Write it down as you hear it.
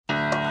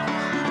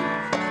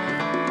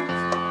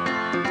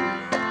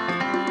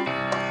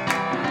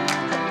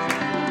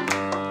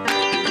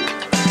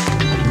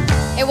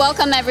Hey,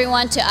 welcome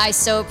everyone to I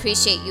So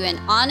Appreciate You, an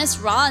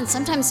honest, raw, and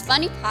sometimes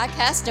funny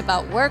podcast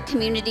about work,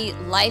 community,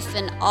 life,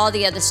 and all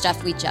the other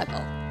stuff we juggle.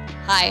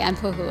 Hi, I'm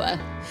Pahua.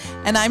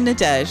 And I'm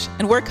Nadej,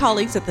 and we're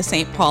colleagues at the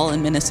St. Paul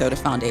and Minnesota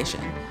Foundation.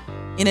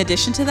 In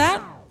addition to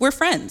that, we're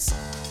friends.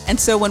 And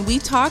so when we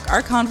talk,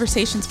 our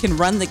conversations can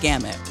run the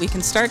gamut. We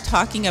can start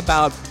talking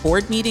about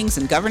board meetings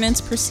and governance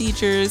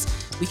procedures.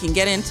 We can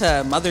get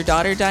into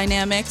mother-daughter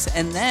dynamics,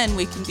 and then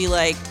we can be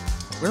like,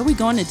 where are we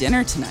going to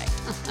dinner tonight?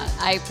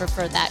 I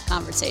prefer that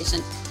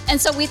conversation.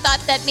 And so we thought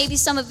that maybe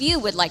some of you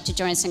would like to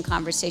join us in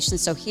conversation.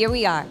 So here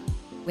we are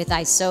with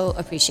I So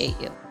Appreciate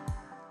You.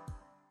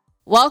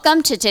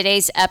 Welcome to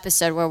today's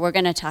episode where we're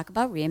going to talk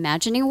about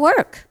reimagining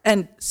work.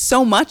 And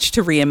so much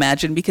to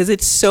reimagine because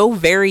it's so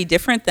very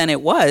different than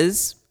it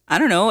was,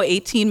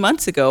 18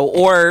 months ago.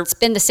 Or it's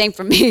been the same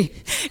for me.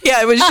 Yeah,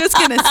 I was just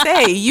going to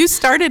say, you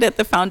started at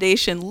the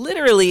foundation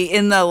literally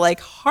in the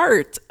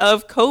heart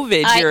of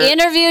COVID. I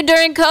interviewed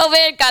during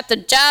COVID, got the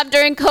job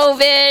during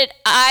COVID.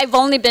 I've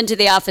only been to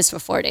the office for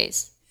 4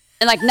 days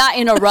and not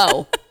in a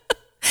row.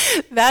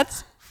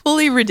 That's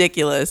fully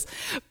ridiculous.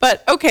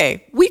 But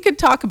okay, we could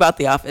talk about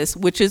the office,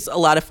 which is a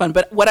lot of fun.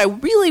 But what I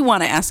really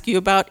want to ask you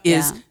about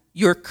is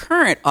your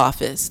current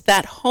office,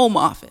 that home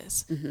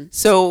office. Mm-hmm.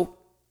 So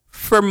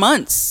for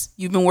months,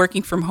 you've been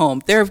working from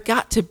home. There have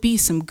got to be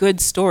some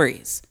good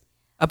stories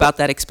about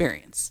that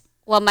experience.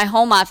 Well, my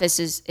home office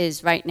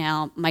is right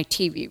now my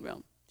TV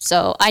room.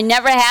 So I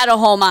never had a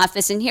home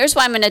office. And here's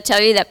why I'm going to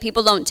tell you that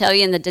people don't tell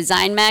you in the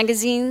design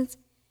magazines.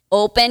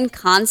 Open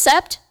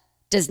concept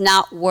does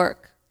not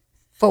work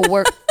for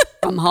work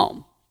from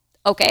home.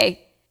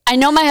 Okay. I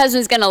know my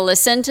husband's going to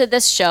listen to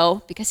this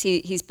show because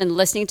he's been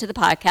listening to the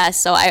podcast.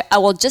 So I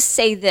will just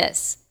say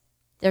this.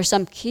 There's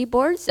some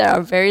keyboards that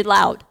are very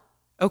loud.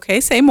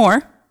 Okay, say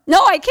more.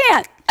 No, I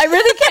can't. I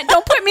really can't.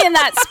 Don't put me in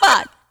that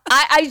spot.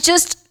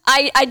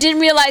 I didn't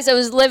realize I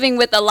was living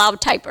with a loud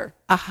typer.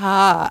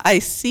 Aha, I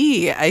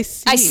see. I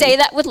say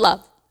that with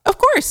love. Of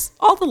course,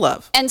 all the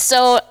love. And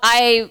so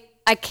I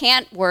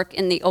can't work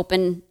in the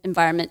open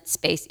environment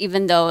space,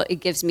 even though it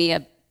gives me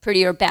a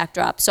prettier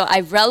backdrop. So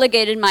I've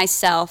relegated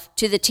myself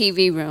to the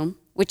TV room,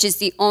 which is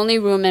the only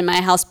room in my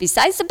house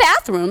besides the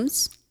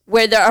bathrooms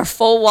where there are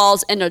full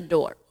walls and a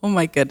door. Oh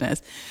my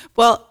goodness.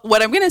 Well,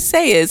 what I'm going to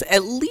say is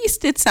at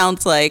least it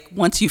sounds like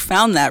once you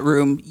found that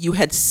room, you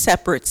had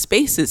separate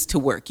spaces to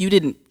work. You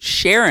didn't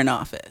share an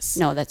office.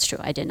 No, that's true.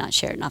 I did not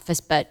share an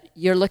office, but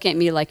you're looking at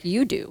me like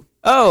you do.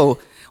 Oh,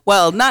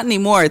 well, not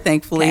anymore,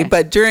 thankfully. Okay.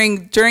 But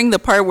during the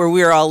part where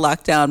we were all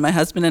locked down, my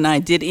husband and I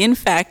did, in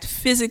fact,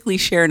 physically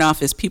share an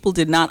office. People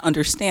did not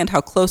understand how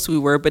close we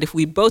were, but if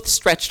we both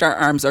stretched our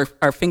arms,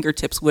 our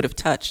fingertips would have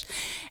touched.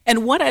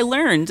 And what I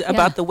learned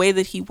about the way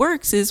that he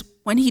works is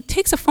when he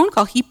takes a phone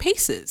call, he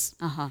paces.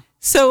 Uh-huh.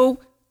 So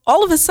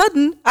all of a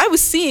sudden, I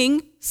was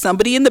seeing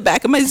somebody in the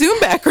back of my Zoom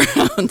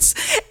backgrounds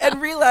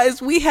and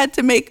realized we had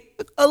to make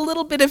a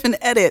little bit of an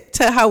edit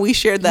to how we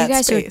shared that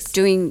space. You guys are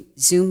doing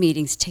Zoom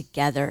meetings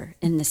together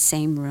in the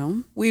same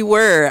room? We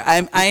were.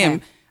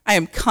 I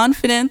am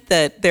confident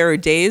that there are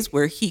days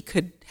where he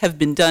could have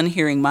been done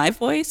hearing my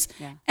voice.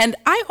 Yeah. And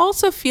I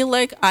also feel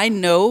like I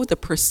know the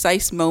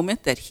precise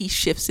moment that he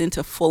shifts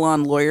into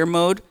full-on lawyer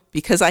mode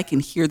because I can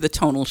hear the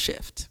tonal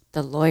shift.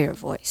 The lawyer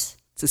voice.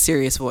 It's a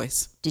serious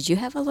voice. Did you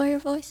have a lawyer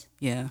voice?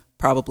 Yeah,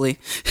 probably.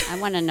 I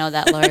want to know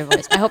that lawyer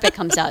voice. I hope it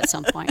comes out at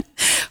some point.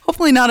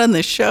 Hopefully not on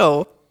this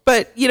show.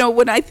 But,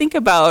 when I think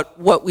about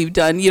what we've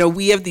done,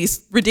 we have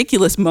these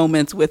ridiculous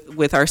moments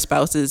with our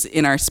spouses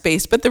in our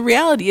space. But the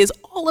reality is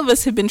all of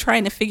us have been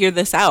trying to figure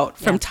this out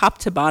from top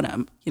to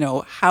bottom,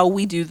 how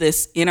we do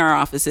this in our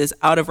offices,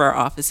 out of our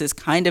offices,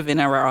 kind of in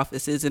our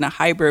offices in a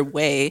hybrid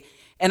way.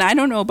 And I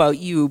don't know about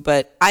you,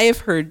 but I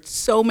have heard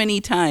so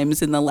many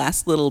times in the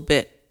last little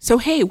bit. So,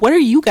 hey, what are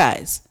you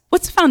guys?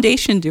 What's the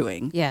foundation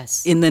doing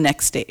in the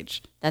next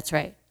stage? That's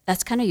right.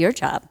 That's kind of your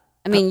job.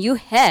 I mean, you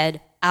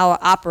head our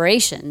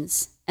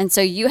operations. And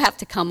so you have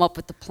to come up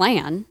with the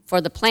plan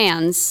for the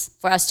plans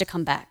for us to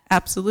come back.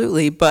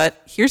 Absolutely.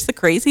 But here's the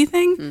crazy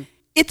thing.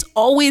 It's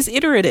always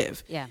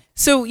iterative. Yeah.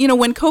 So,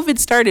 when COVID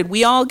started,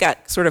 we all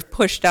got sort of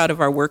pushed out of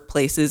our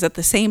workplaces at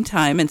the same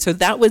time. And so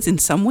that was in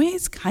some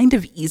ways kind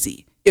of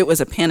easy. It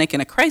was a panic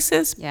and a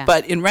crisis,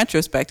 but in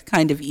retrospect,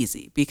 kind of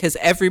easy because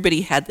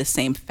everybody had the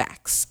same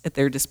facts at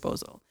their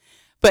disposal.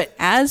 But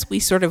as we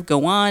sort of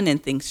go on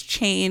and things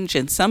change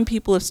and some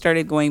people have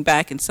started going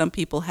back and some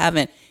people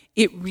haven't,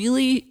 it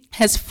really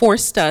has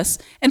forced us,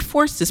 and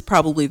forced is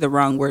probably the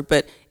wrong word,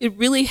 but it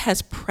really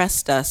has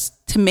pressed us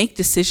to make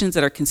decisions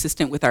that are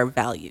consistent with our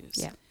values.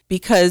 Yeah.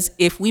 Because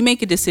if we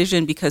make a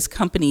decision because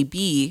company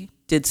B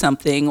did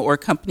something or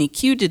company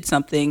Q did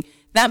something,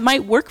 that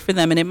might work for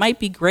them and it might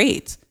be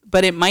great,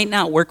 but it might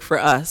not work for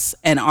us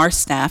and our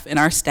staff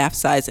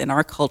size and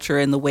our culture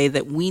and the way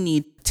that we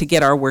need to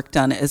get our work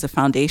done as a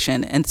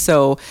foundation. And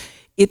so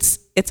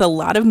it's a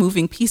lot of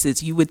moving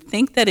pieces. You would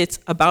think that it's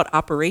about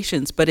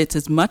operations, but it's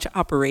as much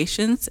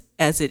operations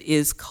as it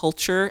is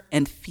culture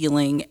and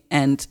feeling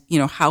and,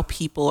 how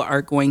people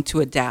are going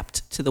to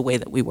adapt to the way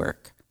that we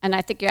work. And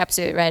I think you're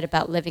absolutely right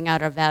about living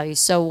out our values.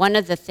 So one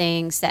of the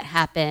things that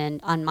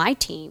happened on my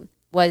team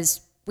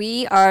was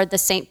we are the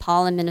St.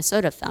 Paul and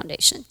Minnesota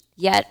Foundation.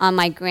 Yet on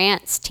my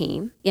grants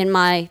team, in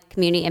my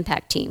community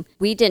impact team,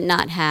 we did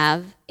not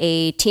have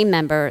a team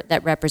member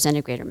that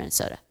represented Greater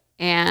Minnesota.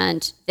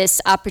 And this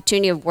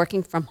opportunity of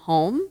working from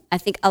home, I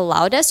think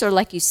allowed us, or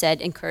like you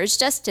said,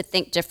 encouraged us to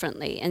think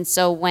differently. And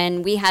so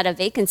when we had a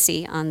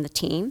vacancy on the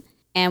team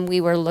and we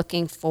were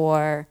looking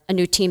for a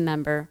new team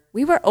member,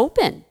 we were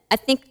open. I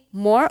think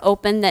more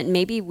open than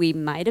maybe we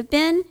might have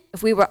been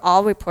if we were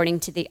all reporting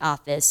to the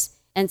office.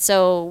 And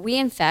so we,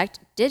 in fact,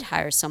 did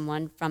hire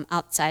someone from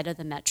outside of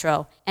the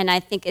metro. And I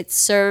think it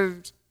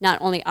served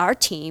not only our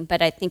team,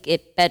 but I think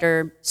it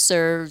better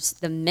serves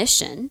the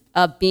mission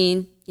of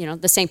being,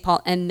 the St.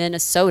 Paul and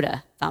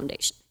Minnesota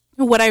Foundation.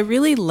 What I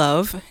really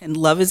love, and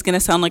love is going to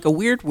sound like a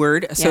weird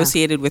word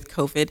associated with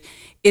COVID,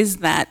 is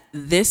that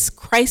this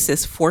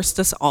crisis forced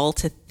us all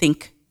to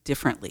think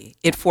differently.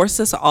 It forced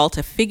us all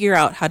to figure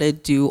out how to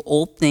do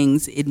old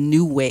things in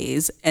new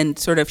ways and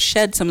sort of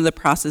shed some of the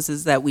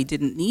processes that we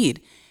didn't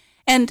need.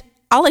 And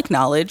I'll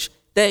acknowledge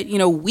that,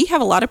 we have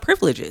a lot of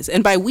privileges.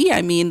 And by we,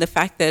 I mean the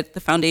fact that the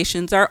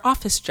foundations are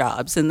office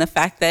jobs and the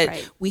fact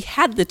that we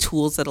had the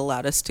tools that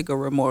allowed us to go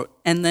remote.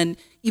 And then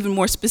even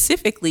more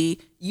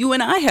specifically, you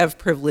and I have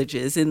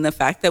privileges in the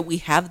fact that we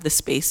have the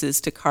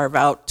spaces to carve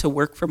out to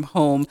work from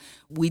home.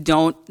 We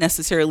don't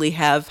necessarily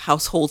have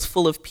households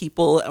full of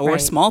people or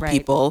small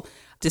people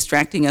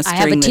distracting us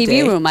during the day. I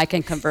have a TV room I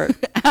can convert.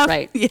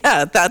 Right.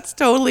 Yeah, that's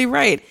totally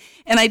right.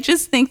 And I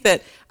just think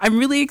that I'm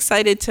really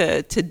excited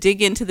to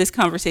dig into this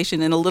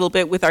conversation in a little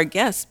bit with our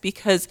guests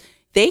because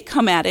they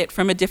come at it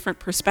from a different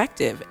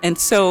perspective. And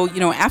so,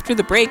 after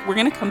the break, we're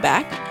going to come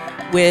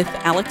back with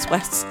Alex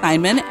West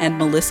Steinman and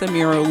Melissa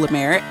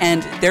Miro-Lemaire,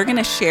 and they're going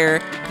to share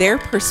their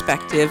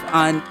perspective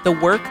on the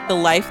work, the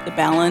life, the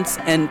balance,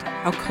 and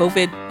how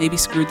COVID maybe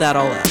screwed that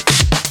all up.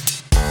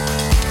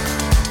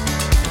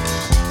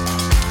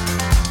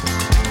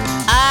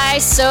 I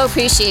So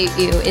Appreciate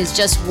You is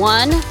just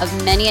one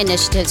of many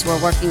initiatives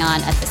we're working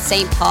on at the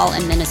St. Paul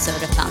and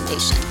Minnesota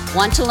Foundation.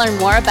 Want to learn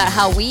more about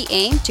how we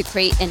aim to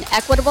create an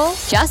equitable,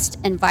 just,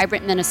 and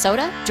vibrant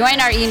Minnesota?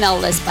 Join our email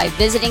list by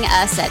visiting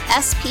us at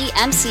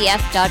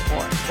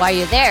spmcf.org. While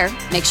you're there,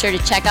 make sure to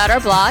check out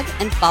our blog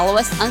and follow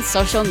us on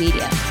social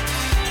media.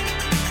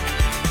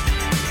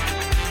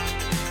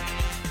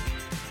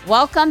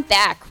 Welcome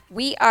back.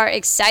 We are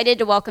excited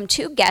to welcome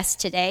two guests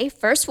today.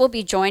 First, we'll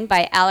be joined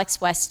by Alex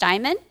West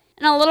Steinman.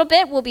 In a little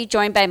bit, we'll be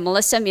joined by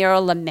Melissa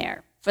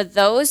Miro-Lemaire. For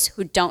those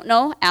who don't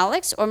know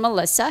Alex or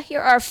Melissa,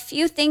 here are a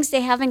few things they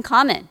have in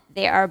common.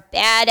 They are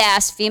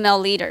badass female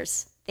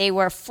leaders. They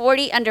were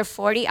 40 under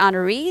 40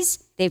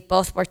 honorees. They've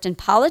both worked in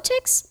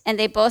politics, and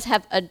they both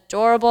have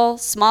adorable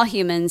small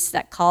humans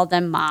that call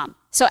them mom.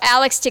 So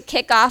Alex, to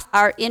kick off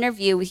our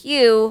interview with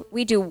you,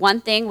 we do one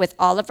thing with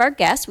all of our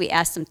guests. We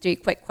ask them 3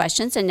 quick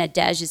questions, and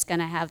Nadej is going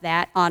to have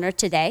that honor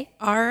today.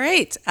 All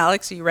right.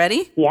 Alex, are you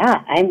ready?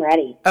 Yeah, I'm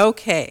ready.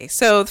 Okay.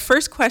 So the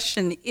first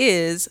question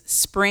is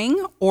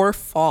spring or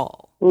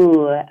fall?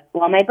 Ooh,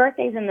 well, my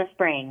birthday's in the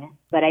spring,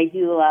 but I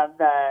do love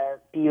the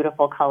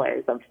beautiful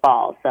colors of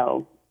fall,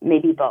 so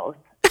maybe both.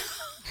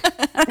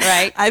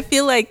 Right? I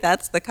feel like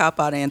that's the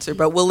cop-out answer,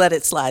 but we'll let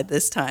it slide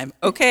this time.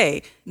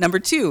 Okay. Number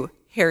 2.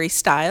 Harry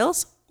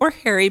Styles or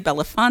Harry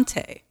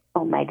Belafonte?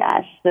 Oh my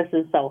gosh, this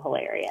is so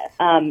hilarious.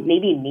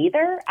 Maybe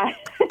neither.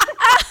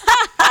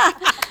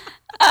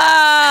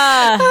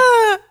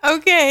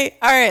 Okay,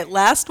 all right,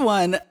 last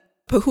one.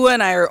 Pahua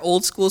and I are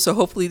old school, so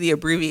hopefully the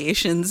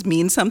abbreviations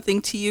mean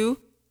something to you.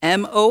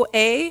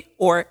 MOA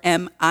or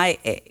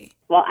MIA?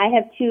 Well, I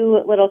have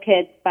 2 little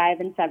kids,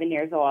 5 and 7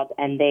 years old,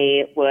 and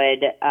they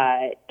would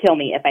kill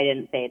me if I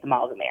didn't say the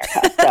Mall of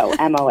America. So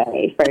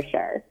MOA for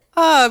sure.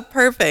 Oh,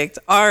 perfect.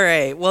 All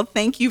right. Well,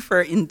 thank you for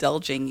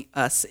indulging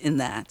us in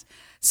that.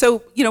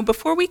 So,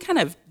 before we kind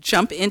of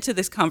jump into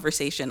this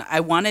conversation, I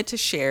wanted to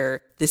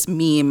share this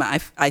meme. I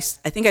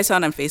think I saw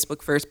it on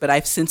Facebook first, but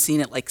I've since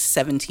seen it like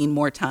 17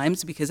 more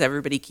times because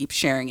everybody keeps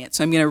sharing it.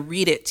 So I'm going to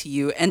read it to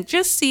you and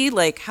just see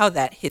how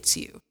that hits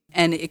you.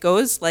 And it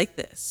goes like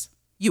this.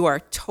 You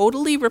are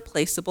totally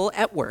replaceable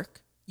at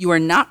work. You are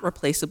not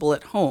replaceable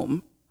at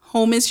home.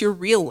 Home is your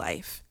real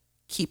life.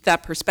 Keep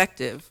that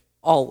perspective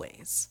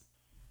always.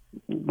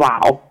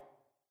 Wow.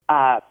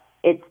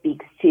 It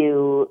speaks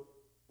to,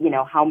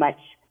 how much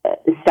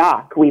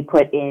stock we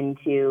put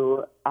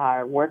into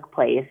our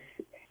workplace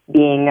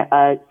being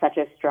such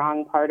a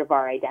strong part of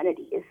our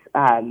identities.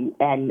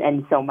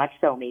 And so much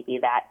so maybe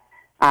that,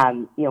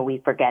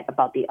 we forget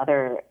about the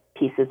other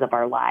pieces of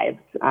our lives.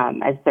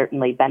 I've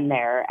certainly been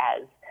there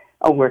as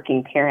a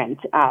working parent,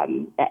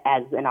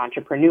 as an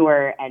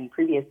entrepreneur, and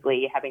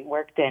previously having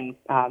worked in,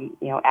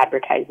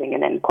 advertising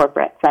and in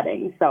corporate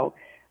settings. So,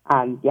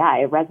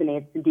 it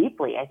resonates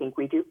deeply. I think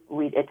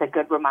it's a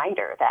good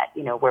reminder that,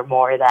 we're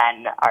more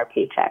than our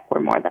paycheck.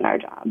 We're more than our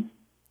job.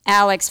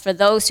 Alex, for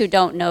those who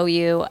don't know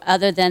you,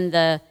 other than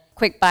the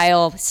quick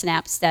bio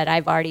snaps that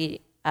I've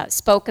already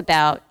spoke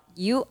about,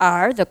 you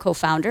are the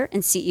co-founder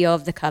and CEO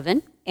of The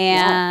Coven.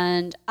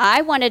 And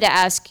I wanted to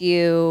ask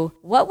you,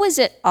 what was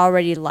it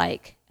already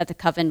like at the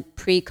Coven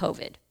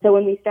pre-COVID? So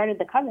when we started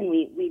the Coven,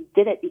 we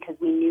did it because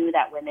we knew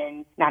that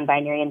women,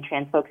 non-binary, and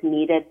trans folks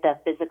needed the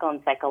physical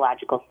and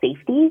psychological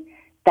safety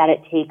that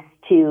it takes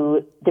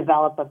to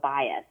develop a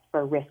bias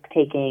for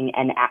risk-taking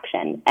and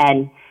action.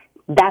 And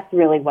that's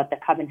really what the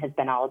Coven has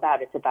been all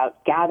about. It's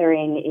about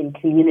gathering in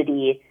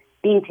community,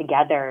 being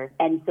together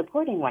and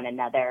supporting one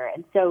another.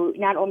 And so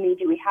not only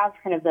do we have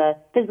kind of the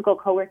physical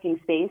co-working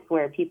space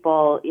where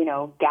people,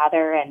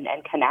 gather and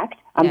connect,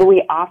 but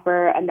we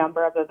offer a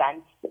number of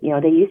events,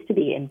 they used to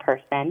be in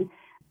person,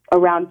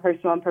 around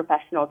personal and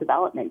professional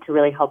development to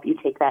really help you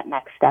take that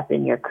next step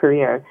in your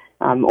career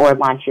or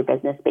launch your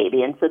business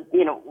baby. And so,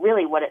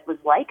 really what it was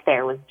like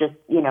there was just,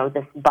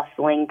 this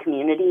bustling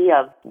community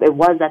of, it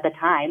was at the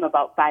time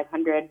about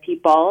 500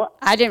 people.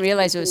 I didn't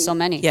realize it was so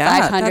many. Yeah,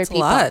 500 that's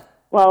people. A lot.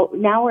 Well,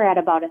 now we're at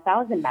about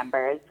 1,000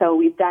 members, so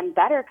we've done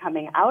better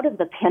coming out of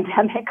the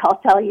pandemic. I'll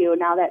tell you,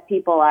 now that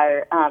people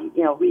are,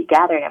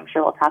 regathering. I'm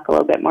sure we'll talk a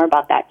little bit more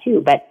about that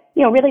too. But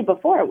really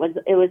before it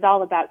was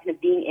all about kind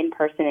of being in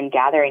person and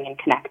gathering and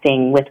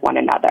connecting with one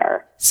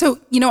another. So,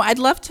 I'd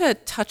love to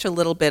touch a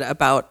little bit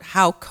about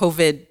how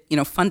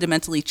COVID,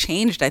 fundamentally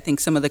changed, I think,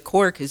 some of the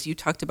core, because you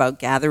talked about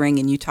gathering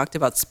and you talked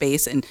about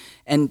space, and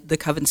the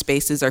Coven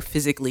spaces are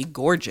physically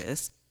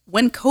gorgeous.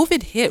 When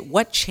COVID hit,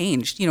 what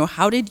changed?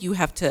 How did you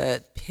have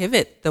to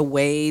pivot the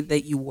way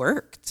that you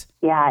worked?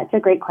 Yeah, it's a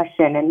great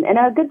question and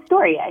a good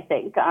story, I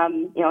think.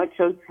 It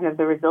shows kind of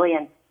the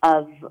resilience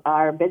of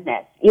our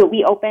business.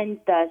 We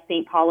opened the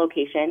St. Paul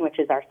location, which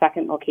is our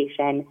second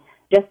location,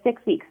 just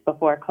 6 weeks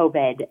before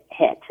COVID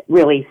hit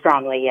really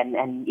strongly and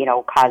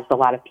caused a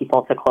lot of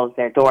people to close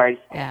their doors,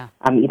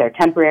 either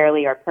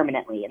temporarily or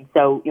permanently. And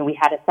so, we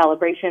had a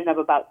celebration of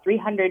about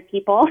 300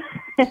 people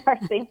in our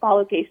St. Paul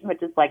location,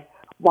 which is like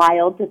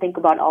wild to think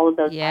about all of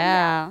those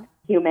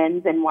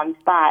humans in one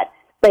spot.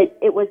 But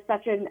it was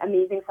such an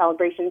amazing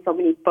celebration. So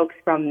many folks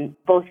from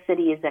both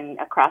cities and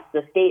across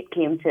the state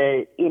came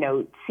to,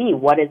 see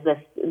what is this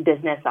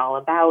business all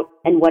about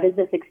and what does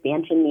this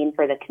expansion mean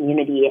for the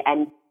community.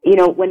 And,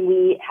 when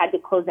we had to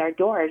close our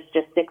doors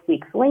just 6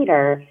 weeks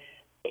later,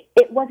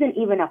 it wasn't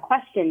even a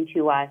question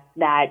to us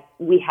that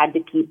we had to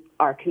keep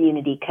our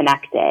community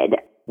connected.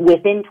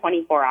 Within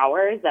 24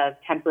 hours of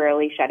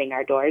temporarily shutting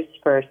our doors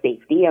for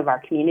safety of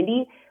our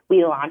community,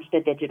 we launched a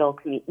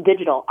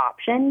digital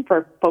option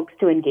for folks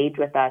to engage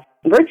with us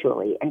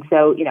virtually. And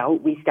so,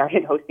 we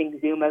started hosting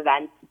Zoom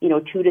events,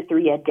 2 to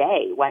 3 a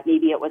day.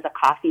 Maybe it was a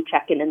coffee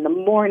check-in in the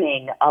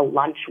morning, a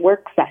lunch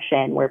work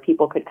session where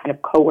people could kind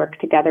of co-work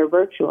together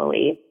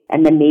virtually,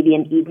 and then maybe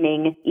an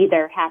evening,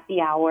 either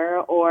happy hour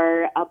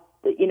or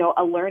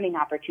a learning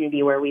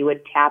opportunity where we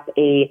would tap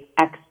a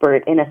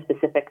expert in a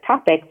specific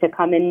topic to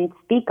come and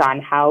speak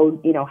on how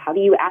do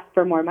you ask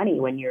for more money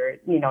when you're,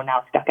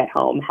 now stuck at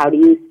home? How do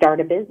you start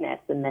a business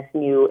in this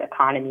new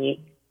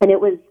economy? And it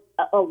was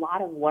a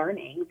lot of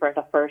learning for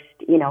the first,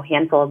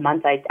 handful of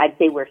months. I'd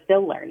say we're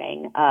still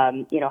learning,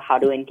 how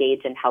to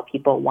engage and how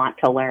people want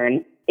to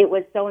learn. It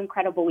was so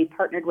incredible. We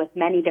partnered with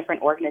many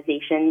different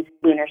organizations,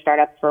 Lunar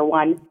Startups for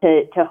one,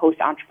 to host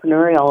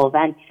entrepreneurial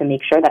events to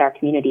make sure that our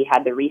community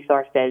had the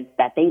resources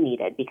that they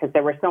needed, because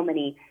there were so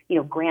many,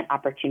 grant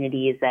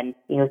opportunities and,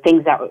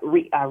 things that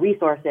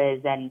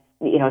resources and,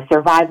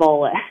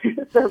 survival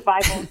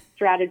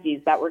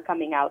strategies that were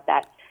coming out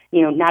that,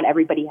 not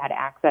everybody had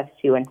access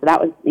to. And so that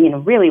was,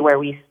 really where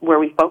we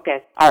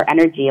focused our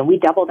energy, and we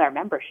doubled our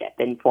membership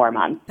in 4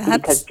 months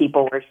because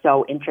people were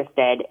so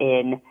interested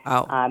in,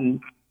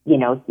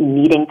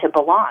 needing to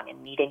belong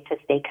and needing to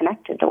stay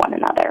connected to one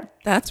another.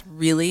 That's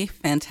really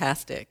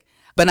fantastic.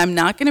 But I'm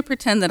not going to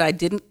pretend that I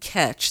didn't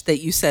catch that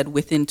you said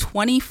within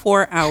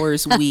 24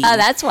 hours we.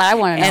 That's what I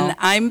want to know. And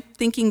I'm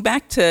thinking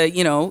back to,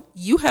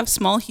 you have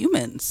small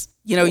humans.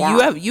 You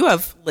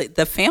have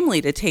the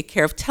family to take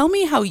care of. Tell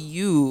me how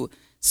you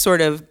sort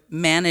of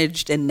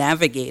managed and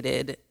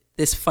navigated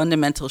this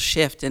fundamental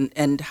shift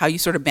and how you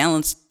sort of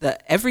balanced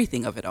the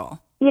everything of it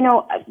all.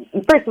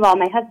 First of all,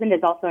 my husband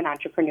is also an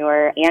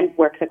entrepreneur and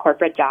works a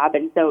corporate job.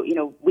 And so,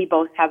 we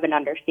both have an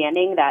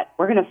understanding that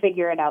we're going to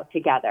figure it out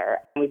together.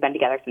 We've been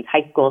together since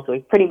high school, so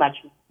we've pretty much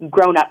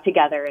grown up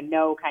together and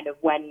know kind of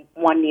when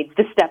one needs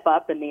to step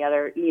up and the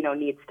other,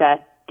 needs to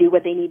do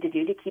what they need to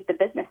do to keep the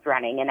business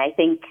running. And I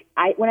think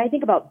when I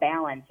think about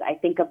balance, I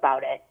think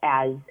about it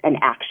as an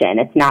action.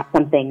 It's not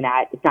something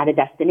it's not a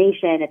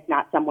destination. It's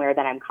not somewhere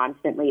that I'm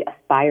constantly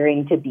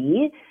aspiring to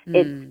be.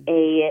 It's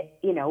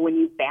when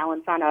you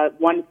balance on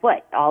one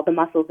foot, all the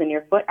muscles in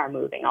your foot are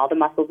moving. All the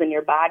muscles in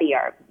your body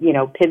are,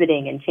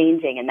 pivoting and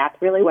changing. And that's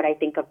really what I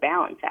think of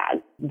balance as.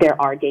 There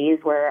are days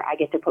where I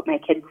get to put my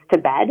kids to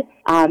bed.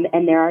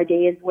 And there are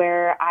days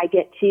where I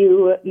get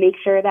to make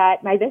sure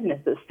that my business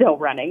is still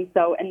running.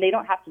 So, and they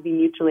don't have to be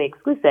mutually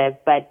exclusive,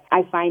 but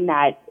I find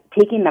that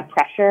taking the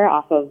pressure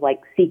off of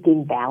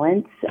seeking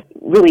balance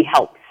really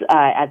helps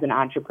as an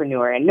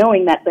entrepreneur, and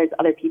knowing that there's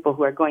other people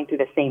who are going through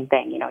the same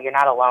thing. You're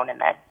not alone in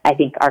this. I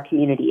think our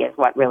community is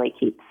what really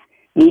keeps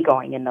me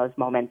going in those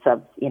moments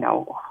of,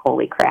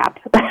 holy crap.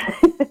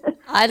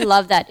 I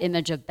love that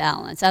image of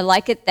balance. I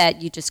like it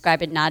that you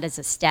describe it not as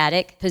a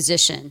static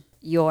position.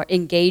 You're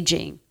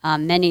engaging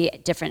many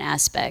different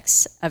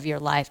aspects of your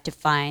life to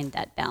find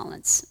that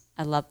balance.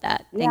 I love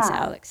that. Thanks,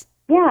 Alex.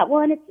 Yeah,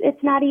 well, and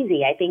it's not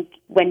easy. I think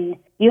when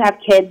you have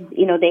kids,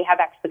 they have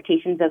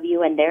expectations of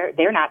you, and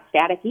they're not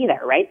static either,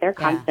 right? They're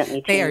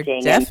constantly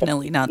changing. They are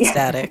definitely not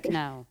static.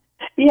 No.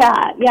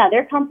 Yeah,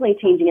 they're constantly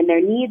changing, and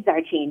their needs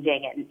are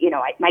changing. And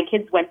my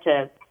kids went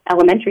to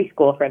elementary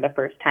school for the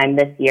first time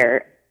this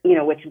year,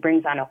 which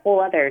brings on a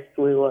whole other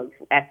slew of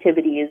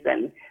activities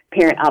and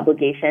parent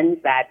obligations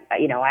that,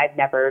 I've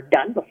never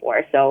done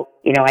before. So,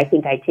 I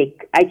think I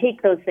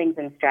take those things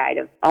in stride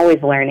of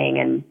always learning,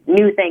 and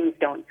new things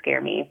don't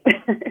scare me.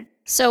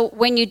 So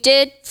when you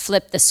did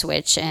flip the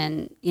switch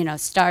and,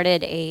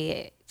 started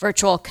a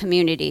virtual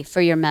community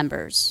for your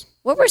members,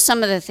 what were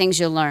some of the things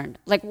you learned?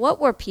 Like, what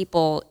were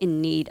people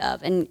in need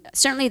of? And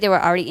certainly they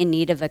were already in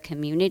need of a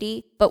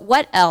community, but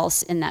what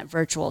else in that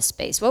virtual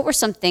space? What were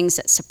some things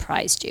that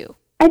surprised you?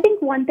 I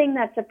think one thing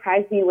that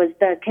surprised me was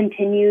the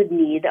continued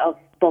need of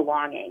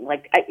belonging.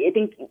 Like, I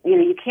think,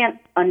 you can't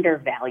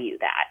undervalue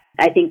that.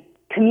 I think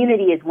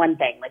community is one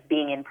thing, like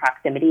being in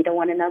proximity to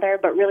one another,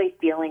 but really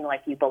feeling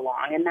like you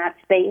belong in that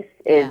space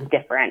is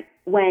different.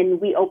 When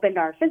we opened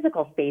our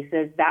physical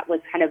spaces, that was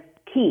kind of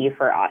key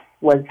for us,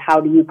 was how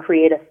do you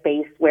create a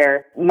space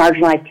where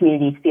marginalized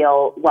communities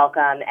feel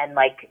welcome and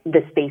like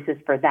the space is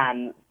for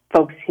them.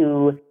 Folks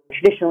who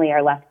traditionally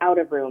are left out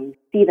of rooms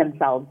see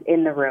themselves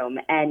in the room.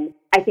 And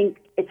I think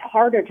it's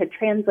harder to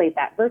translate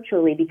that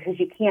virtually because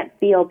you can't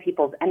feel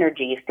people's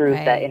energy through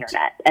the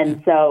internet.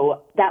 And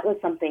so that was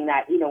something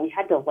that, we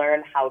had to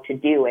learn how to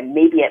do. And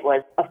maybe it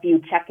was a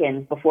few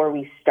check-ins before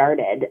we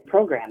started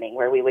programming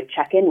where we would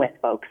check in with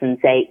folks and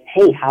say,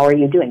 hey, how are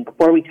you doing?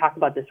 Before we talk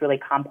about this really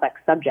complex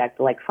subject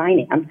like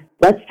finance,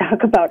 let's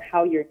talk about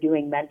how you're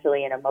doing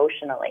mentally and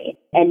emotionally.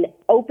 And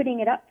opening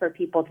it up for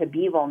people to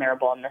be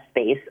vulnerable in the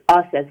space,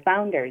 us as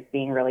founders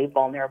being really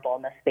vulnerable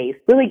in the space,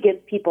 really gives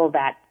people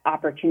that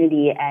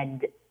opportunity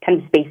and kind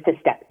of space to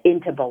step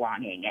into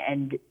belonging.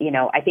 And,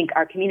 I think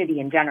our community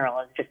in general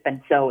has just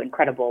been so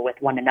incredible with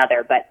one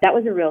another. But that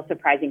was a real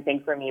surprising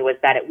thing for me, was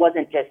that it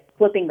wasn't just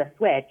flipping the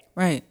switch.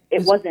 Right.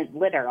 It wasn't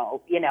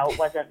literal. It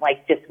wasn't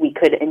like just we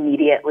could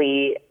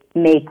immediately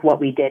make what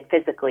we did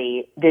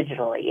physically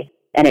digitally.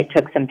 And it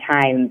took some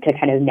time to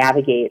kind of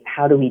navigate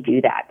how do we do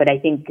that. But I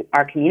think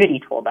our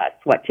community told us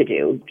what to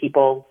do.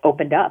 People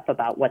opened up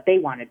about what they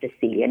wanted to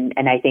see. And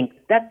I think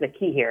that's the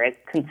key here is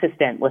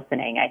consistent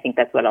listening. I think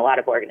that's what a lot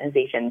of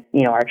organizations,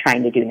 are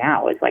trying to do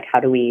now is like, how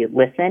do we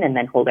listen and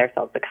then hold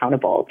ourselves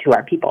accountable to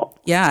our people?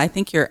 Yeah, I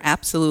think you're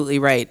absolutely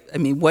right. I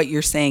mean, what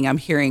you're saying, I'm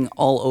hearing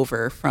all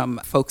over from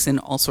folks in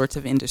all sorts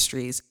of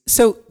industries.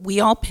 So we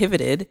all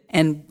pivoted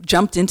and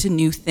jumped into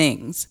new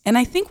things. And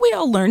I think we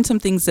all learned some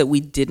things that we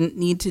didn't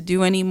need to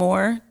do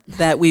anymore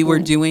that we were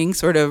doing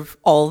sort of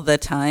all the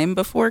time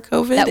before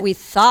COVID. That we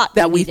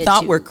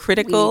thought were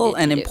critical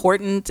and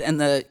important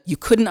and you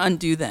couldn't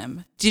undo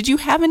them. Did you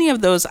have any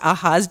of those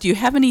ahas? Do you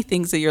have any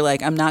things that you're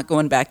like, I'm not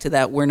going back to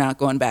that, we're not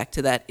going back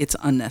to that, it's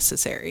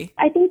unnecessary?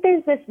 I think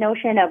there's this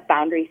notion of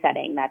boundary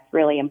setting that's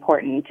really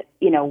important.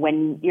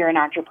 When you're an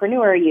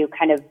entrepreneur, you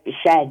kind of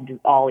shed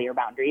all your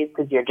boundaries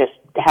because you're just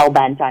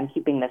hell-bent on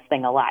keeping this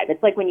thing alive.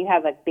 It's like when you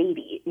have a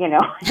baby,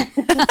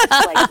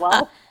 It's like,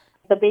 well,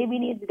 the baby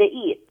needs to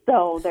eat,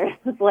 so there's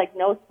like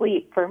no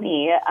sleep for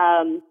me.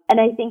 And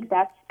I think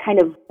that's kind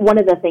of one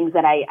of the things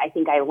that I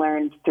think I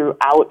learned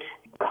throughout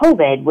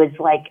COVID was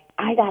like,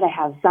 I got to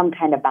have some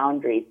kind of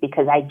boundaries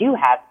because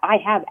I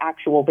have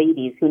actual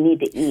babies who need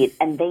to eat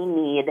and they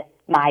need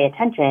my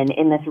attention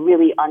in this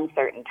really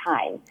uncertain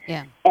time.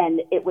 Yeah.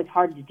 And it was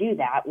hard to do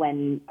that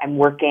when I'm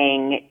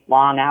working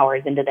long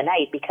hours into the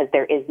night because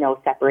there is no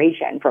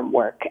separation from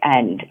work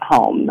and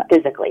home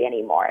physically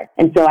anymore.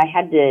 And so I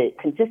had to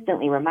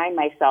consistently remind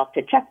myself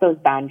to check those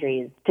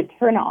boundaries, to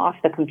turn off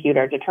the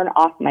computer, to turn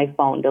off my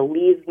phone, to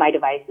leave my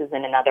devices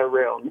in another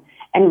room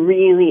and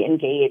really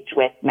engage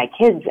with my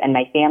kids and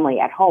my family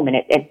at home. And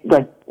it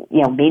was,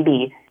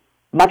 maybe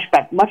much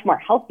more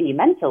healthy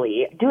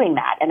mentally doing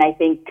that. And I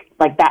think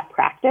like that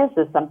practice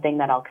is something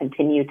that I'll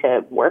continue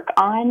to work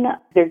on.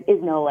 There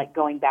is no like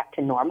going back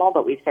to normal,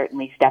 but we've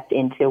certainly stepped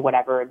into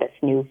whatever this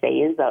new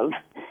phase of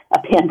a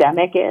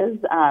pandemic is,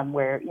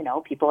 where,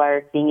 people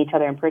are seeing each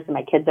other in person.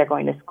 My kids are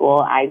going to school.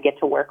 I get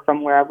to work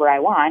from wherever I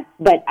want,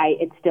 but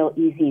it's still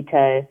easy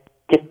to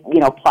just,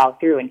 plow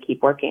through and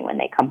keep working when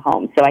they come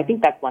home. So I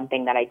think that's one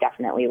thing that I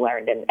definitely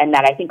learned and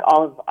that I think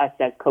all of us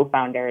as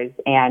co-founders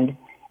and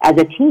as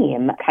a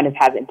team kind of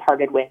have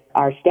imparted with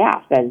our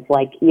staff as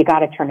like, you got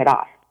to turn it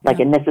off. Like,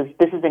 and this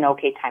is an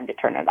okay time to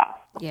turn it off.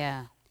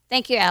 Yeah.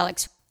 Thank you,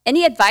 Alex.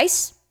 Any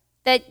advice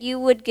that you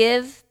would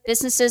give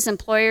businesses,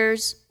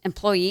 employers,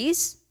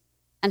 employees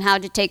on how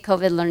to take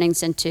COVID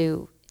learnings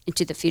into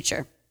the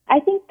future? I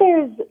think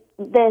there's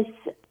this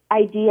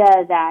idea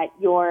that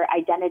your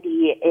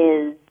identity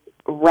is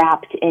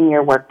wrapped in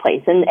your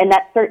workplace. And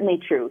that's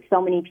certainly true.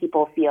 So many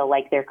people feel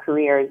like their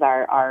careers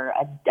are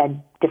a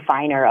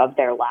definer of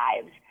their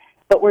lives.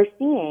 But we're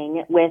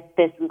seeing with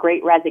this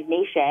great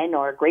resignation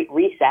or great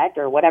reset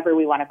or whatever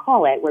we want to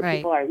call it, where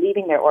people are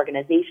leaving their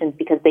organizations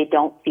because they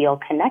don't feel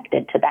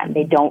connected to them.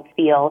 They don't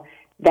feel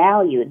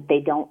valued. They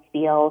don't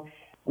feel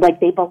like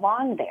they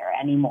belong there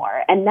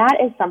anymore. And that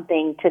is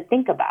something to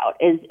think about.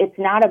 It's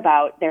not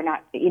about they're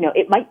not,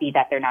 it might be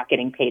that they're not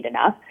getting paid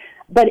enough,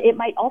 but it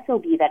might also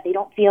be that they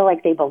don't feel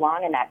like they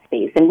belong in that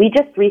space. And we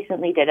just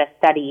recently did a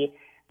study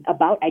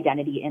about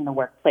identity in the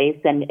workplace,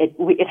 and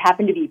it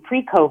happened to be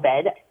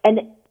pre-COVID, and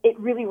it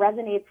really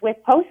resonates with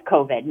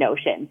post-COVID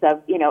notions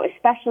of,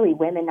 especially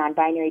women,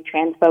 non-binary,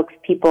 trans folks,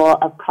 people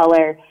of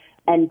color,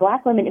 and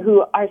Black women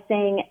who are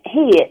saying,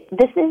 hey,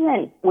 this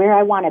isn't where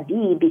I want to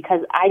be because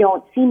I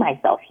don't see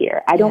myself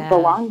here. I don't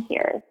belong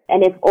here.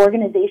 And if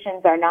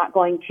organizations are not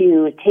going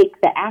to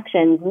take the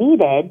actions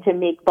needed to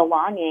make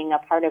belonging a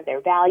part of their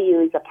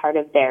values, a part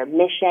of their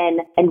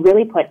mission, and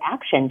really put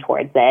action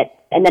towards it,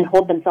 and then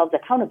hold themselves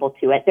accountable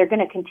to it, they're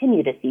going to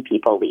continue to see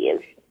people leave.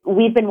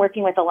 We've been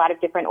working with a lot of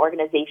different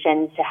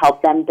organizations to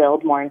help them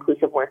build more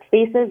inclusive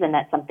workspaces, and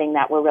that's something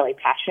that we're really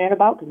passionate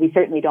about because we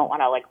certainly don't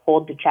want to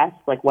hold to chest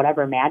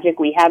whatever magic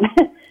we have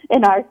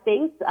in our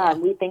space.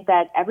 We think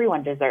that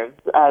everyone deserves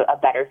a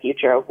better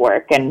future of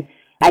work, and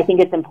I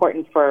think it's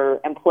important for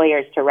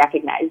employers to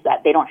recognize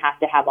that they don't have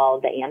to have all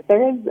of the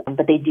answers,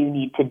 but they do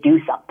need to do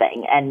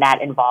something. And that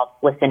involves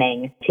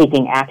listening,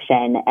 taking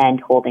action, and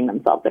holding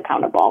themselves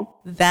accountable.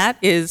 That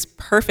is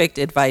perfect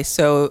advice.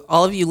 So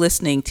all of you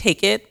listening,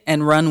 take it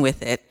and run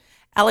with it.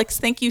 Alex,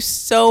 thank you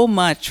so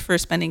much for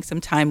spending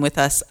some time with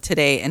us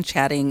today and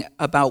chatting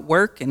about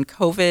work and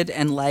COVID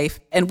and life.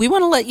 And we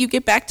want to let you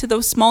get back to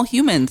those small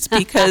humans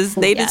because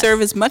they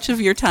deserve as much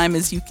of your time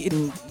as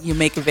you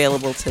make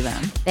available to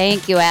them.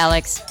 Thank you,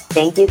 Alex.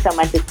 Thank you so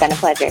much. It's been a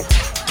pleasure.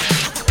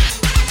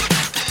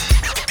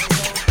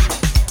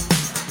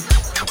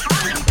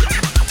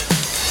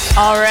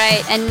 All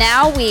right. And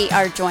now we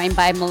are joined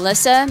by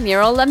Melissa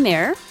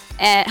Miro-Lemire.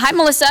 Hi,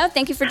 Melissa.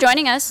 Thank you for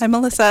joining us. Hi,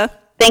 Melissa.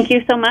 Thank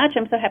you so much.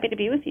 I'm so happy to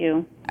be with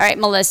you. All right,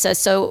 Melissa.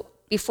 So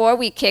before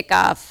we kick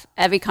off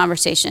every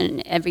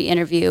conversation, every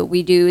interview,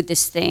 we do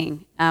this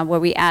thing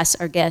where we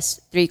ask our guests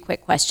 3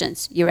 quick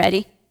questions. You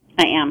ready?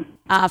 I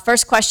am.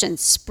 First question,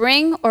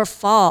 spring or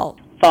fall?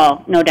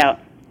 Fall, no doubt.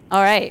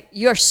 All right.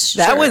 You're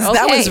sure. That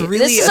was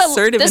really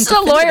assertive. This is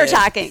a lawyer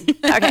talking.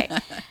 Okay.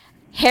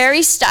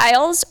 Harry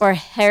Styles or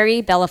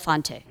Harry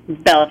Belafonte?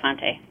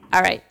 Belafonte.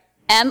 All right.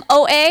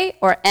 MOA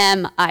or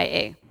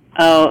MIA?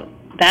 Oh,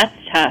 that's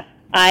tough.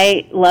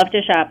 I love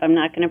to shop. I'm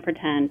not going to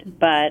pretend,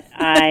 but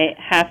I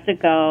have to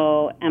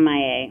go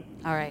MIA.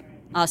 All right.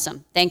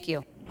 Awesome. Thank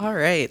you. All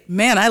right.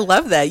 Man, I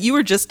love that. You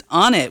were just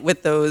on it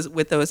with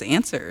those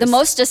answers. The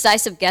most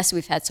decisive guest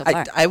we've had so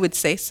far. I would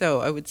say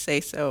so.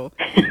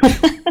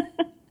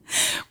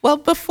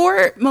 Well,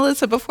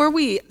 Melissa, before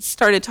we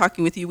started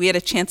talking with you, we had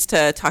a chance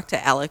to talk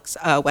to Alex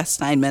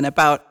West-Steinman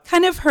about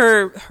kind of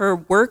her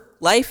work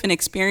life and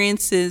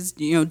experiences,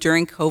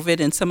 during COVID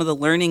and some of the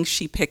learnings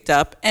she picked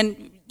up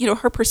and,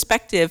 her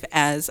perspective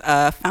as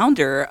a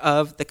founder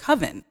of The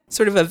Coven,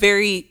 sort of a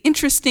very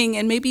interesting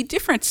and maybe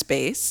different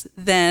space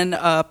than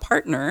a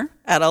partner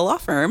at a law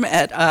firm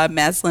at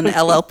Maslin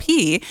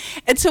LLP.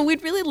 And so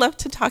we'd really love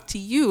to talk to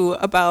you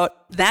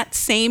about that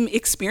same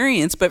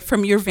experience, but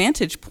from your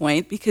vantage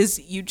point, because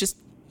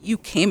you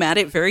came at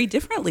it very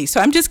differently. So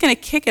I'm just going to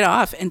kick it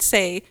off and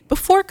say,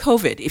 before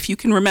COVID, if you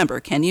can remember,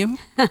 can you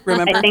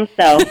remember? I think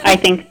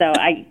so.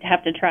 I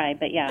have to try,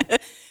 but yeah.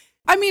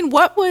 I mean,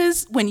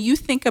 when you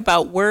think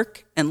about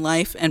work and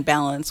life and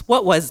balance,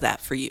 what was that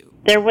for you?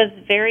 There was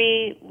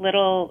very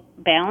little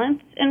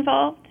balance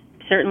involved.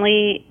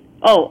 Certainly,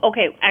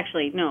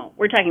 actually, no,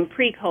 we're talking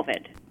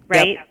pre-COVID,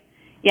 right? Yep.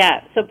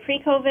 Yeah, so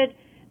pre-COVID,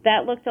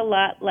 that looked a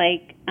lot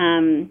like,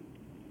 it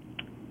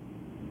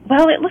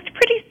looked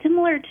pretty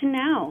similar to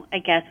now, I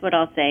guess what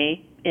I'll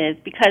say is,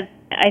 because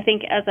I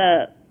think as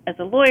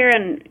a lawyer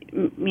and,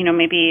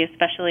 maybe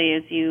especially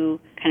as you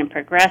kind of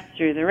progress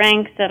through the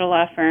ranks at a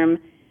law firm,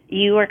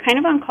 you are kind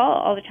of on call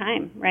all the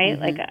time, right?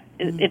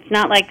 Mm-hmm. It's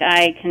not like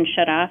I can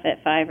shut off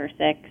at 5 or 6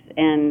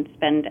 and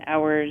spend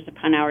hours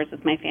upon hours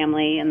with my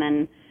family and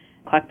then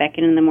clock back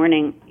in the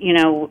morning.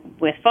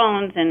 With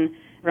phones and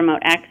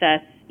remote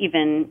access,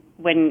 even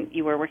when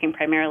you were working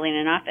primarily in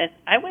an office,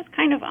 I was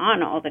kind of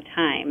on all the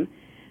time.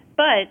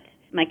 But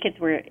my kids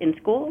were in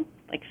school,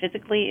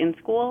 physically in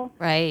school.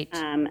 Right.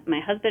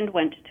 My husband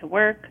went to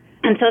work.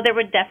 And so there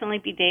would definitely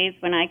be days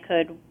when I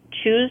could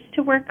choose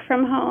to work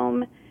from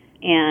home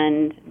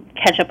and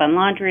catch up on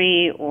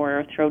laundry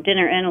or throw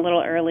dinner in a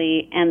little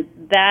early. And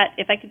that,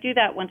 if I could do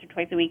that once or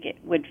twice a week, it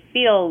would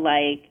feel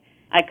like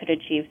I could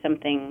achieve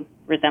something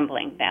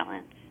resembling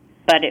balance.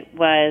 But it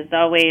was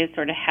always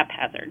sort of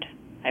haphazard,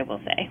 I will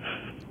say.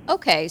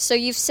 Okay, so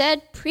you've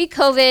said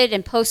pre-COVID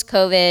and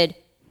post-COVID,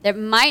 there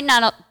might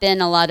not have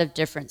been a lot of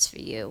difference for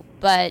you,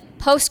 but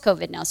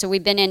post-COVID now, so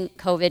we've been in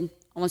COVID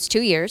almost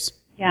 2 years.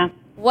 Yeah.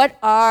 What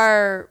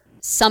are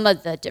some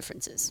of the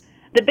differences?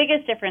 The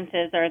biggest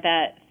differences are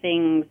that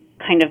things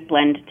kind of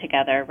blend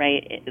together,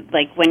 right?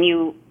 Like when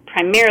you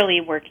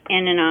primarily work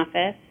in an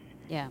office,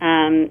 Yeah.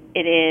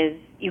 It is,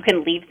 you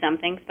can leave some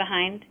things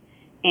behind,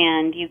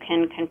 and you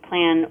can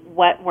plan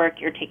what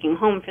work you're taking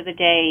home for the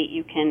day.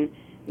 You can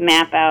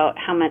map out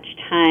how much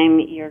time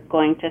you're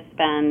going to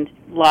spend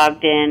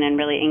logged in and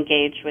really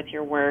engaged with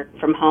your work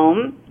from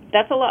home.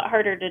 That's a lot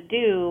harder to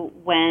do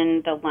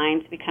when the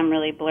lines become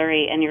really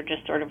blurry and you're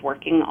just sort of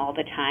working all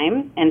the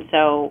time. And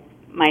so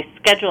my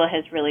schedule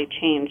has really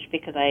changed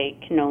because I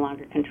can no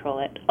longer control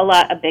it.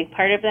 A big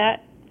part of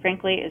that,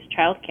 frankly, is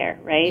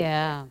childcare, right?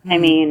 Yeah. I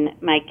mean,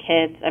 my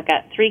kids, I've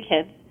got 3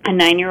 kids, a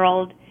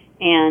 9-year-old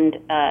and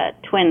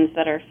twins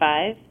that are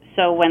 5.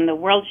 So when the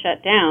world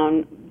shut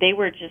down, they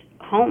were just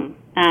home.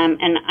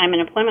 And I'm an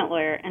employment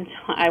lawyer, and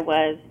so I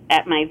was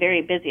at my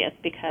very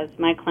busiest because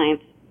my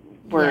clients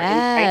were in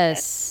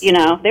crisis. You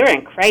know, they were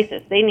in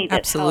crisis. They needed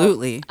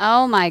Absolutely. help.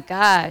 Oh my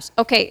gosh.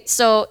 Okay,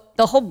 so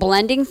the whole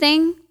blending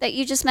thing that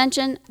you just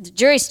mentioned, the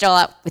jury's still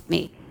out with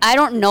me. I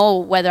don't know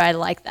whether I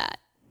like that.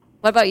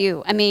 What about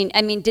you? I mean,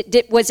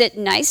 was it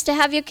nice to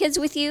have your kids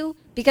with you?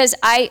 Because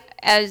I,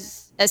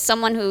 as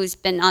someone who's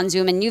been on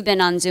Zoom and you've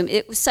been on Zoom,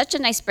 it was such a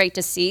nice break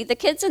to see the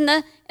kids in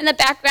the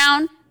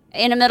background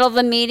in the middle of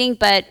the meeting.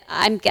 But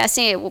I'm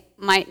guessing it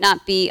might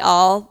not be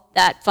all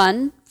that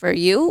fun for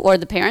you or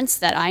the parents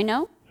that I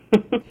know.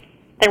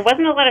 There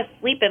wasn't a lot of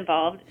sleep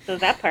involved, so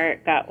that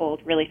part got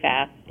old really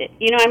fast. I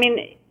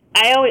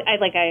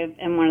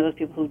am one of those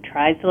people who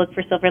tries to look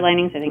for silver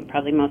linings. I think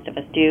probably most of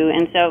us do.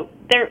 And so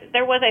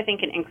there was, I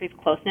think, an increased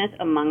closeness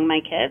among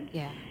my kids.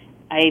 Yeah.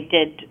 I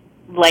did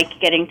like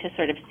getting to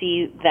sort of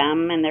see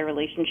them and their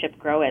relationship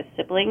grow as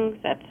siblings.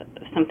 That's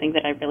something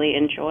that I really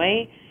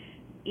enjoy.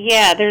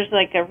 Yeah, there's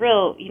like a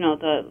real,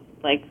 the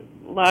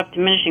law of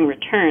diminishing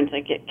returns.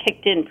 Like it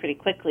kicked in pretty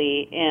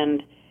quickly,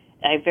 and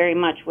I very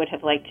much would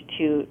have liked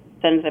to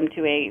send them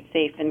to a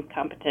safe and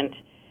competent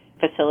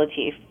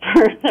facility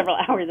for several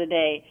hours a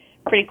day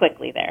pretty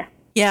quickly there.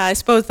 Yeah, I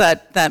suppose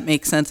that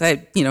makes sense.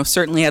 I,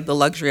 certainly had the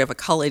luxury of a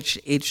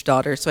college-age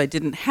daughter, so I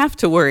didn't have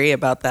to worry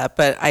about that,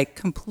 but I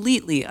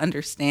completely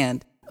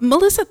understand.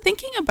 Melissa,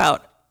 thinking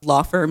about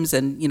law firms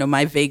and,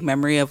 my vague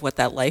memory of what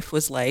that life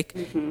was like,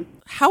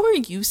 how are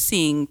you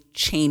seeing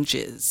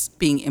changes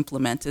being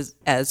implemented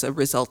as a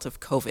result of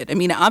COVID? I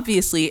mean,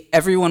 obviously,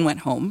 everyone went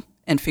home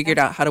and figured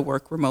out how to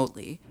work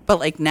remotely.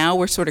 But now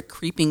we're sort of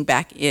creeping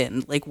back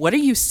in. What are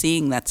you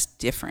seeing that's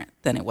different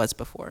than it was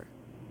before?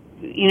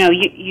 You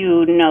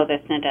know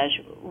this,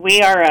 Nadej.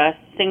 We are a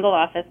single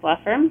office law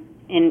firm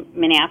in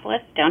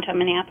Minneapolis, downtown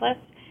Minneapolis.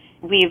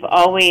 We've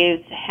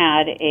always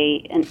had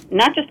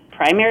not just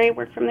primary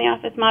work from the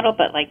office model,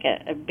 but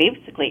a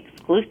basically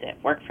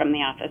exclusive work from the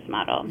office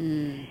model.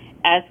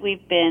 As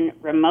we've been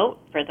remote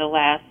for the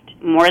last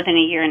more than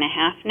a year and a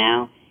half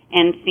now,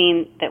 and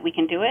seen that we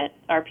can do it,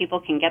 our people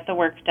can get the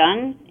work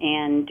done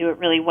and do it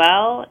really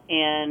well,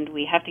 and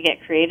we have to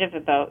get creative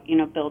about,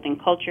 building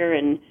culture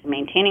and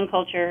maintaining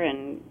culture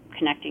and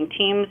connecting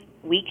teams.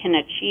 We can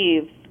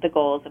achieve the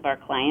goals of our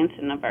clients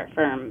and of our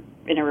firm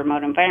in a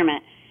remote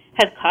environment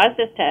has caused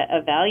us to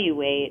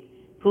evaluate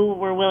who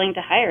we're willing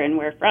to hire and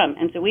where from.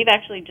 And so we've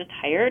actually just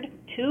hired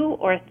 2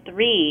 or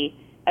 3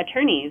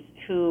 attorneys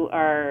who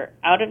are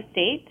out of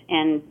state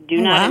and do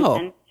not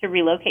intend to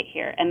relocate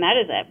here. And that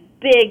is a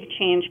big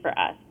change for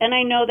us. And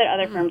I know that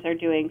other firms are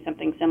doing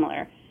something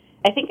similar.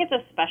 I think it's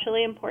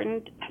especially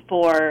important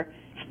for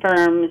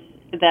firms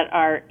that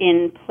are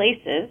in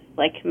places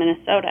like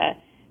Minnesota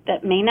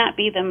that may not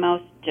be the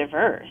most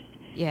diverse.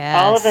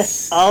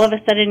 Yes. All of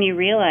a sudden you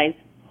realize,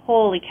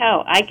 holy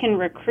cow, I can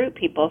recruit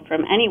people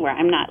from anywhere.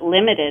 I'm not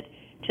limited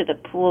to the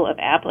pool of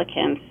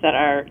applicants that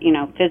are,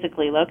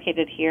 physically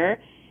located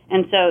here.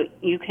 And so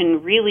you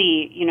can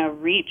really,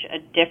 reach a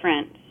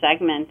different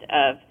segment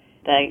of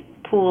the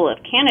pool of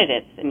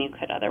candidates than you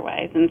could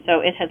otherwise. And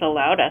so it has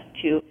allowed us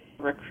to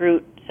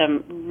recruit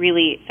some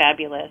really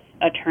fabulous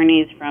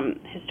attorneys from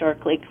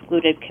historically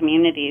excluded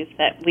communities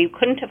that we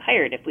couldn't have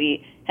hired if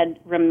we had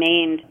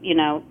remained,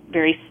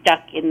 very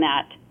stuck in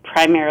that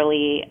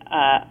primarily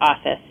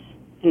office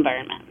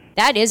environment.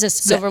 That is a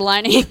silver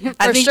lining.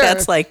 I think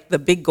that's the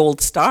big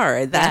gold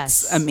star.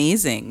 That's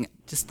amazing.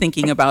 Just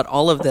thinking about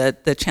all of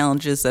the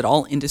challenges that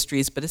all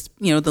industries, but it's,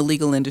 the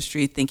legal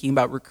industry thinking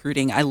about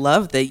recruiting. I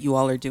love that you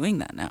all are doing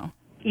that now.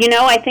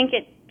 I think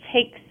it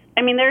takes,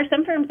 there are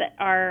some firms that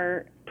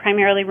are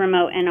primarily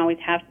remote and always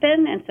have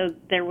been, and so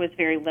there was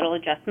very little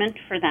adjustment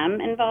for them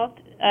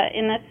involved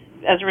in this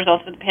as a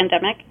result of the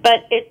pandemic.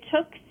 But it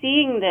took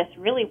seeing this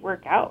really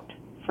work out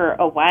for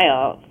a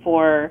while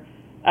for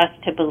us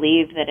to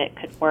believe that it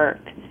could work.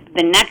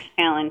 The next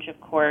challenge,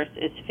 of course,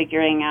 is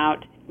figuring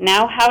out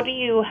now how do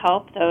you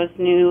help those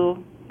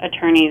new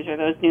attorneys or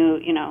those new,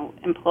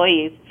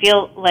 employees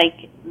feel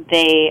like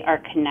they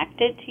are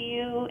connected to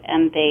you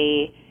and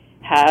they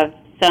have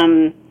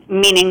some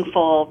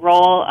meaningful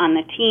role on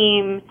the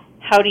team?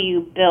 How do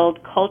you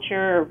build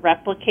culture or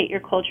replicate your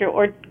culture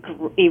or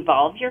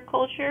evolve your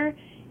culture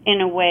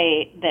in a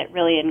way that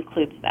really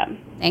includes them?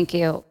 Thank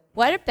you.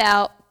 What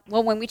about,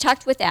 when we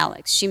talked with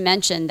Alex, she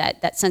mentioned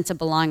that sense of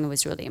belonging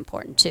was really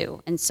important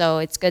too. And so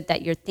it's good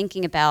that you're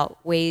thinking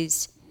about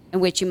ways in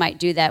which you might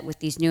do that with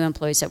these new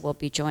employees that will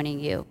be joining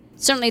you.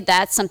 Certainly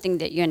that's something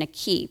that you're going to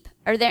keep.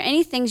 Are there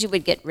any things you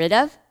would get rid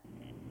of?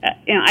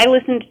 I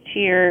listened to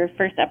your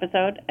first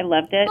episode. I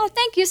loved it. Oh,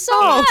 thank you so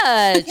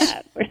much.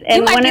 Yeah,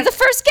 you might be the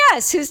first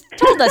guest who's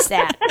told us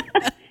that.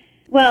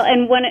 Well,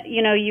 and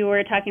you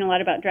were talking a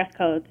lot about dress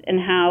codes and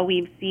how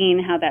we've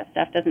seen how that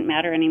stuff doesn't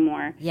matter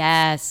anymore.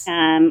 Yes.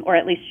 Or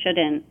at least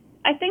shouldn't.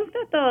 I think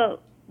that the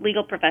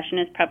legal profession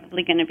is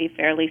probably going to be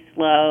fairly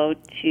slow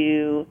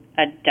to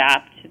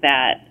adopt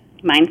that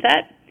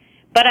mindset.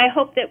 But I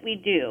hope that we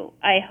do.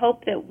 I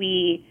hope that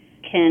we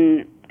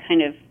can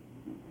kind of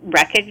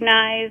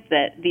recognize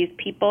that these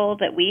people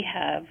that we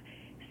have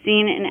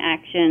seen in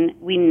action,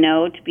 we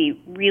know to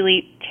be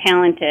really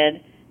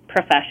talented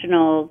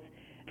professionals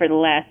for the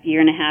last year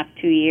and a half,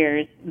 2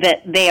 years, that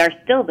they are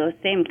still those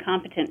same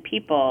competent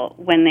people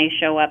when they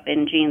show up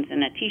in jeans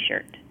and a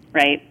T-shirt,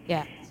 right?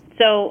 Yeah.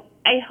 So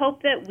I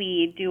hope that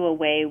we do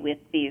away with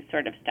these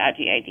sort of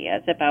stodgy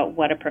ideas about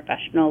what a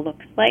professional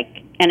looks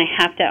like. And I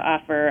have to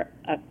offer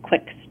a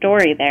quick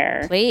story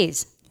there.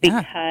 Please.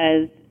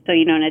 Because,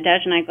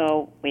 Nadej and I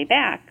go way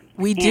back.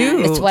 We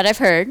do. It's what I've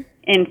heard.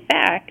 In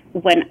fact,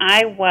 when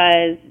I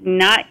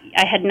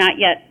had not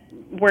yet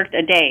worked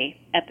a day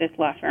at this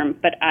law firm,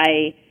 but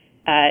I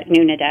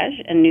knew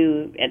Nadej and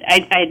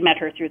I had met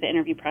her through the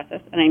interview process,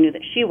 and I knew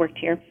that she worked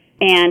here.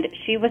 And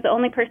she was the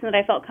only person that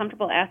I felt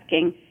comfortable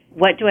asking,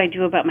 what do I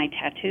do about my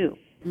tattoo?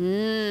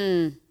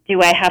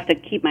 Do I have to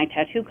keep my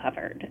tattoo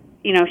covered?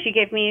 She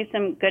gave me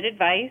some good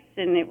advice,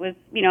 and it was,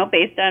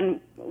 based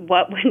on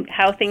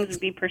how things would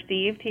be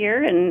perceived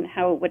here and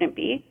how it wouldn't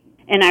be.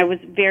 And I was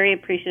very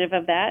appreciative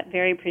of that,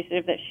 very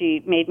appreciative that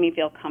she made me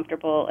feel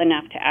comfortable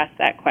enough to ask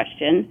that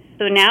question.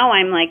 So now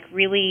I'm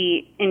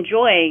really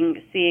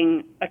enjoying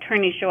seeing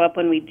attorneys show up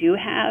when we do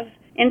have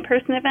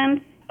in-person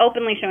events,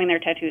 openly showing their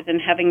tattoos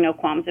and having no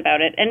qualms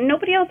about it. And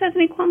nobody else has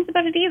any qualms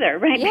about it either,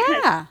 right? Yeah.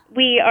 Because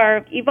we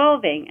are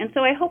evolving. And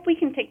so I hope we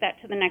can take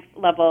that to the next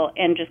level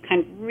and just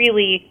kind of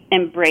really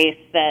embrace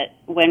that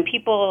when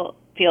people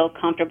feel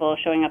comfortable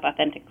showing up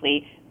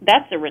authentically,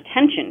 that's a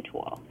retention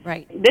tool.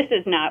 Right.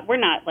 We're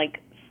not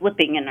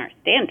slipping in our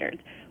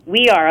standards.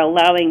 We are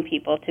allowing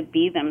people to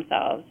be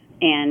themselves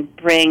and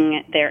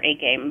bring their A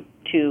game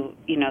to,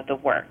 the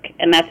work.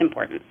 And that's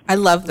important. I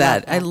love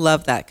that. I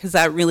love that because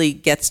that really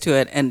gets to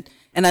it. And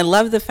I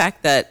love the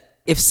fact that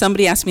if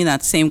somebody asked me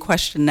that same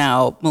question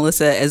now,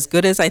 Melissa, as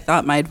good as I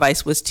thought my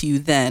advice was to you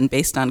then,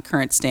 based on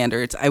current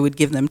standards, I would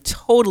give them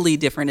totally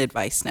different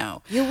advice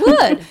now. You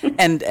would.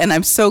 and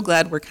I'm so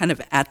glad we're kind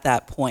of at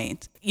that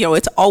point.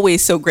 It's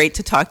always so great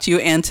to talk to you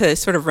and to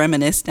sort of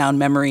reminisce down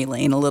memory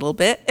lane a little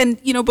bit. And,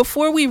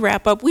 before we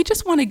wrap up, we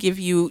just want to give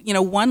you,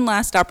 one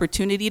last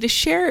opportunity to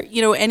share,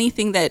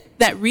 anything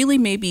that really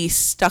maybe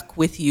stuck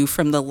with you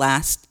from the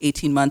last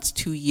 18 months,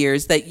 2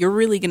 years that you're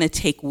really going to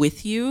take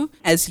with you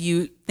as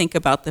you think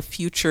about the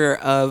future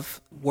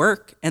of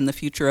work and the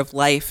future of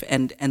life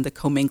and the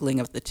commingling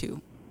of the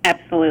two.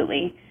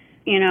 Absolutely.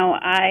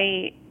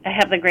 I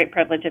have the great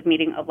privilege of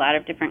meeting a lot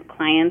of different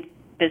clients,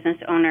 business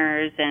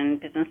owners and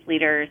business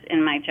leaders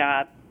in my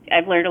job.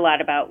 I've learned a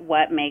lot about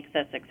what makes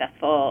a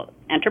successful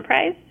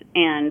enterprise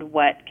and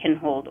what can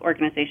hold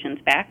organizations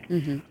back.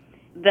 Mm-hmm.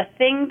 The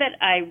thing that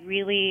I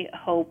really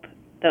hope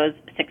those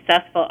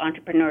successful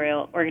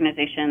entrepreneurial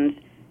organizations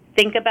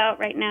think about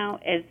right now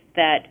is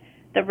that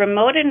the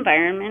remote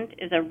environment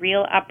is a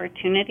real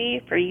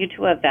opportunity for you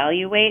to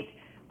evaluate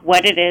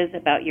what it is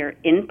about your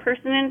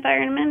in-person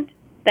environment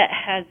that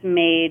has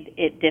made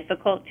it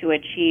difficult to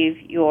achieve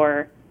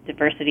your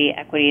diversity,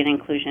 equity, and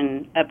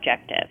inclusion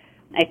objective.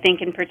 I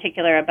think in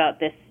particular about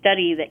this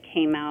study that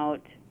came out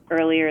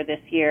earlier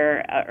this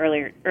year,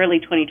 early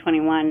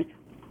 2021,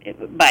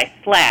 by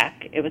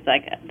Slack. It was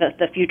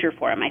the Future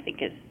Forum, I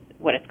think is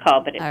what it's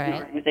called, but it's an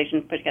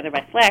organization put together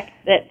by Slack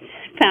that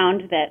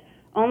found that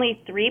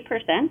only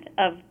 3%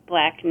 of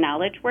Black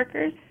knowledge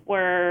workers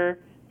were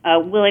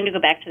willing to go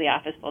back to the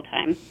office full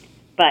time,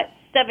 but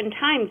 7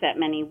 times that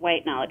many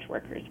white knowledge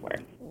workers were.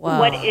 Wow.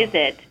 What is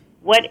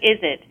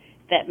it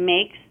that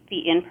makes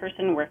the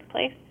in-person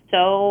workplace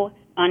so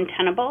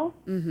untenable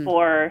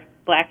for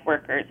Black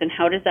workers, and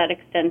how does that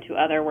extend to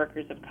other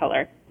workers of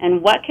color?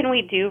 And what can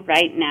we do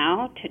right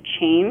now to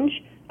change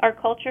our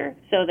culture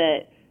so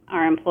that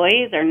our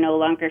employees are no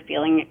longer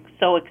feeling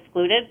so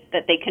excluded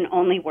that they can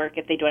only work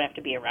if they don't have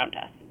to be around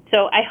us?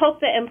 So I hope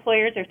that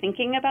employers are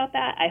thinking about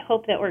that. I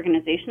hope that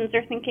organizations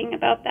are thinking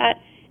about that,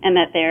 and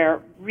that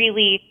they're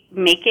really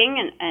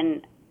making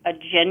a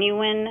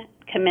genuine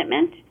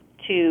commitment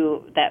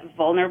to that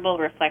vulnerable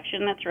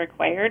reflection that's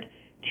required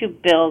to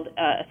build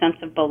a sense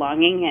of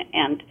belonging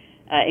and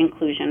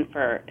inclusion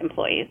for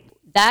employees.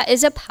 That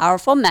is a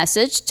powerful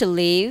message to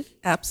leave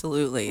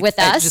absolutely with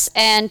us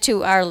and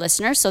to our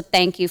listeners. So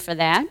thank you for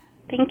that.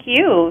 Thank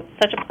you.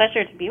 Such a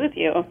pleasure to be with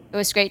you. It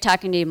was great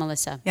talking to you,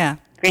 Melissa. Yeah.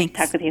 Great to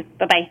talk with you.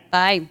 Bye-bye.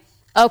 Bye.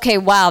 Okay,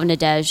 wow,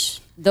 Nadej.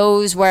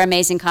 Those were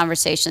amazing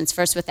conversations,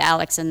 first with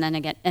Alex and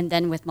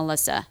then with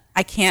Melissa.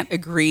 I can't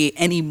agree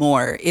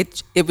anymore.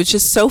 It was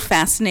just so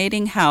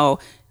fascinating how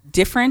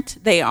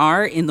different they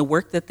are in the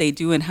work that they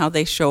do and how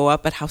they show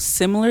up, but how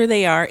similar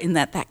they are in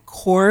that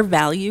core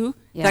value,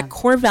 that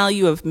core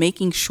value of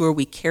making sure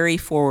we carry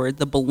forward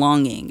the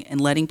belonging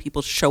and letting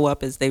people show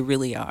up as they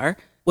really are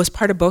was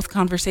part of both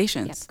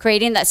conversations. Yep.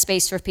 Creating that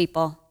space for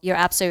people. You're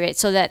absolutely right.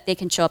 So that they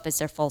can show up as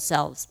their full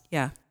selves.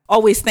 Yeah.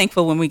 Always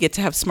thankful when we get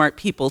to have smart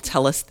people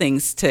tell us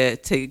things to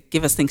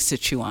give us things to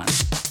chew on.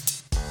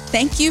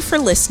 Thank you for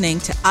listening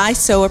to I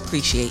So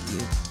Appreciate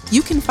You.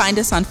 You can find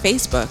us on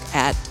Facebook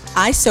at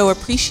I So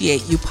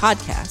Appreciate You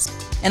Podcast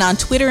and on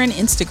Twitter and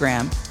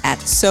Instagram at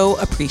So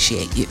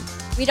Appreciate You.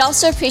 We'd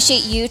also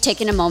appreciate you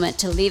taking a moment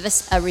to leave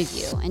us a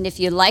review. And if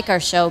you like our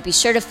show, be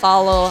sure to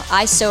follow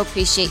I So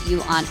Appreciate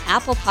You on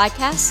Apple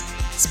Podcasts,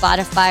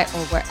 Spotify,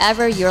 or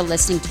wherever you're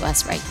listening to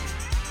us right now.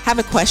 Have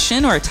a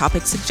question or a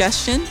topic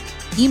suggestion?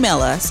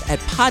 Email us at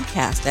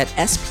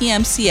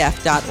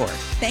podcast@spmcf.org.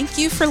 Thank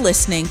you for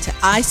listening to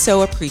I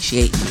So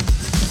Appreciate You.